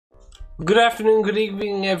Good afternoon, good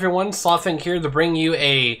evening everyone, Slothfang here to bring you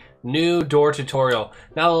a new door tutorial.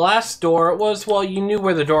 Now the last door was, well, you knew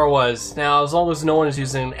where the door was. Now as long as no one is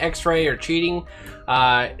using X-ray or cheating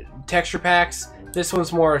texture packs, this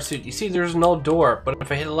one's more suited. You see there's no door, but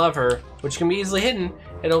if I hit a lever, which can be easily hidden,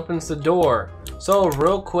 it opens the door. So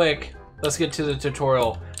real quick, let's get to the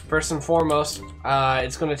tutorial. First and foremost,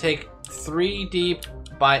 it's going to take 3 deep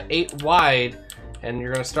by 8 wide, and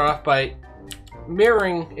you're going to start off by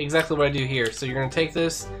mirroring exactly what I do here. So you're going to take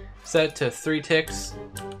this, set it to 3 ticks,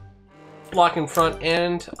 block in front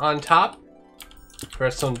and on top,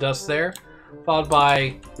 redstone dust there, followed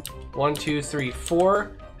by 1, 2, 3,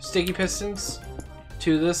 4 sticky pistons,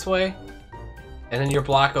 2 this way, and then your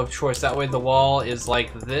block of choice. That way the wall is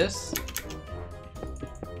like this.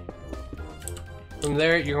 From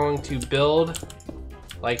there you're going to build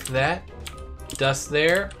like that, dust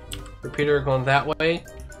there, repeater going that way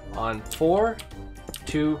on 4,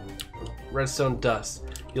 2 redstone dust.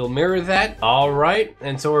 You'll mirror that. Alright,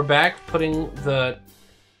 and so we're back putting the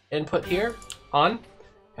input here on,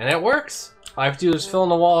 and it works. All I have to do is fill in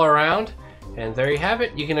the wall around, and there you have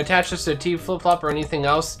it. You can attach this to a TV flip-flop or anything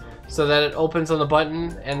else so that it opens on the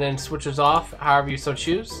button and then switches off however you so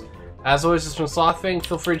choose. As always, this is Slothfang.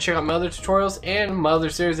 Feel free to check out my other tutorials and my other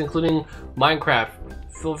series, including Minceraft.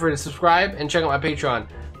 Feel free to subscribe and check out my Patreon.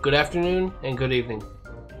 Good afternoon and good evening.